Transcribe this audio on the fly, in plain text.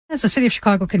As the city of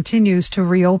Chicago continues to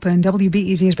reopen,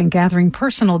 WBEZ has been gathering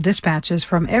personal dispatches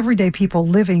from everyday people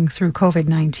living through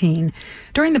COVID-19.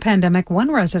 During the pandemic,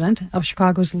 one resident of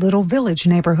Chicago's Little Village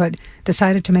neighborhood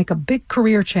decided to make a big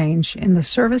career change in the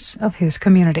service of his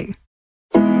community.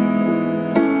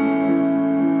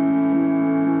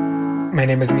 My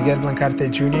name is Miguel Blancarte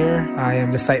Jr. I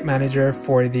am the site manager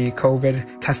for the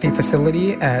COVID testing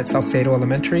facility at Salcedo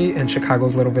Elementary in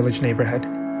Chicago's Little Village neighborhood.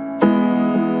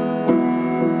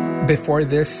 Before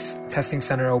this testing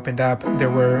center opened up, there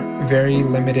were very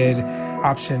limited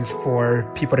options for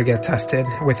people to get tested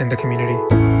within the community.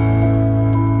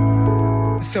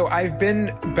 So I've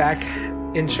been back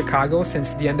in Chicago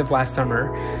since the end of last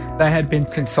summer. I had been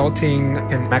consulting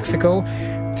in Mexico,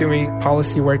 doing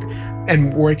policy work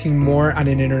and working more on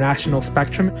an international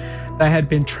spectrum. I had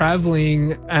been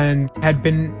traveling and had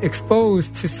been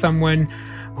exposed to someone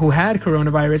who had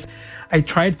coronavirus. I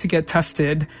tried to get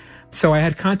tested. So I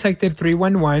had contacted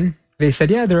 311. They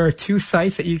said, yeah, there are 2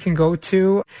 sites that you can go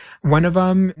to. One of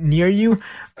them near you.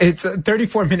 It's a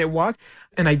 34-minute walk.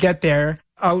 And I get there.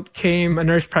 Out came a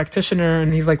nurse practitioner,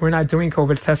 and he's like, we're not doing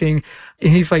COVID testing.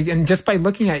 And he's like, and just by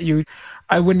looking at you,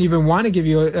 I wouldn't even want to give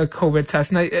you a COVID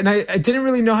test. And I didn't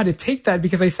really know how to take that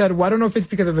because I said, well, I don't know if it's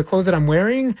because of the clothes that I'm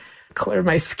wearing, color of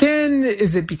my skin.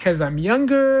 Is it because I'm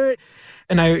younger?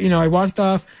 And I walked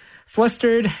off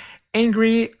flustered,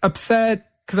 angry, upset.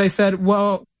 Because I said,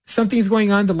 well, something's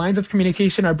going on. The lines of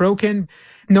communication are broken.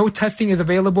 No testing is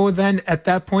available then at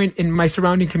that point in my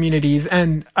surrounding communities.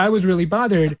 And I was really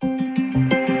bothered.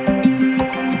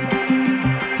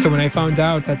 So when I found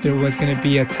out that there was going to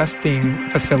be a testing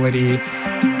facility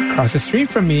across the street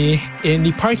from me in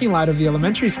the parking lot of the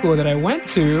elementary school that I went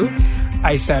to,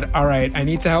 I said, all right, I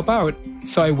need to help out.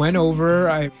 So I went over,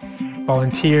 I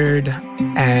volunteered.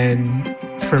 And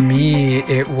for me,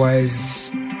 it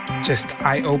was just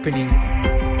eye-opening.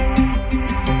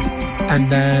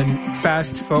 And then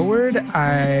fast forward,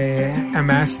 I am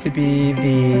asked to be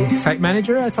the site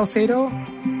manager at Salcedo.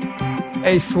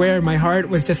 I swear my heart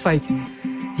was just like,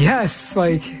 yes,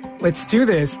 like, let's do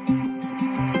this.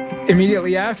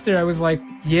 Immediately after, I was like,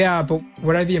 yeah, but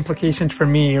what are the implications for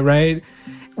me, right?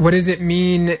 What does it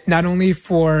mean not only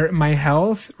for my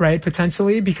health, right,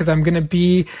 potentially, because I'm going to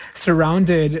be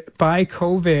surrounded by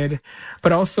COVID,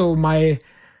 but also my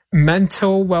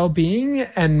mental well-being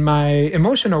and my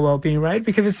emotional well-being, right?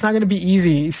 Because it's not going to be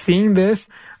easy seeing this.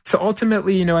 So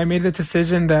ultimately, I made the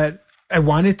decision that I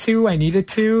wanted to, I needed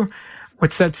to.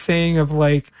 What's that saying of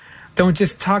like, don't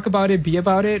just talk about it, be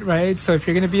about it, right? So if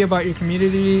you're going to be about your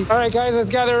community, all right, guys, let's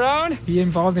gather around. Be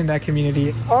involved in that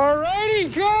community. All righty,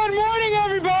 good morning,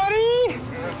 everybody.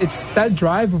 It's that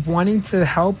drive of wanting to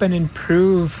help and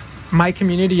improve my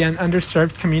community and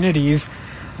underserved communities,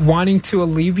 wanting to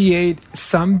alleviate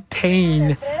some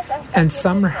pain and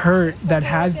some hurt that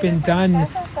has been done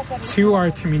to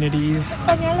our communities.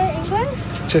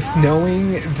 Just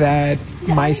knowing that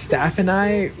my staff and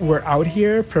I were out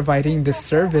here providing this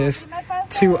service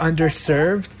to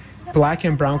underserved Black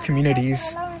and Brown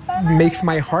communities makes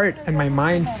my heart and my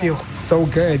mind feel so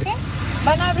good.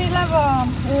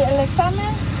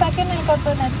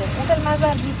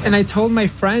 And I told my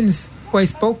friends who I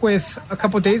spoke with a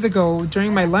couple days ago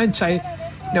during my lunch, I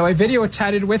video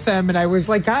chatted with them, and I was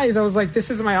like, guys, this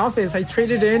is my office. I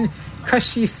traded in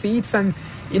cushy seats and,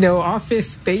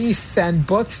 office space and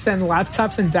books and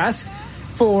laptops and desks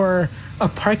for a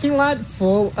parking lot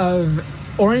full of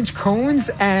orange cones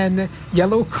and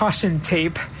yellow caution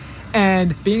tape,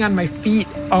 and being on my feet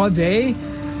all day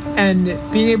and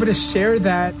being able to share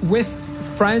that with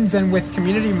friends and with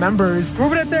community members.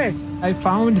 I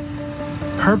found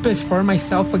purpose for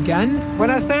myself again.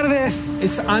 Buenas tardes.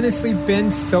 It's honestly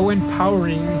been so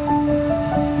empowering.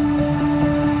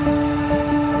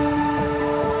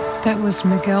 That was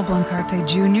Miguel Blancarte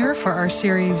Jr. for our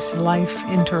series Life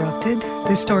Interrupted.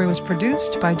 This story was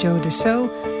produced by Joe Deso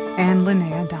and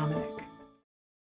Lynnea Domienik.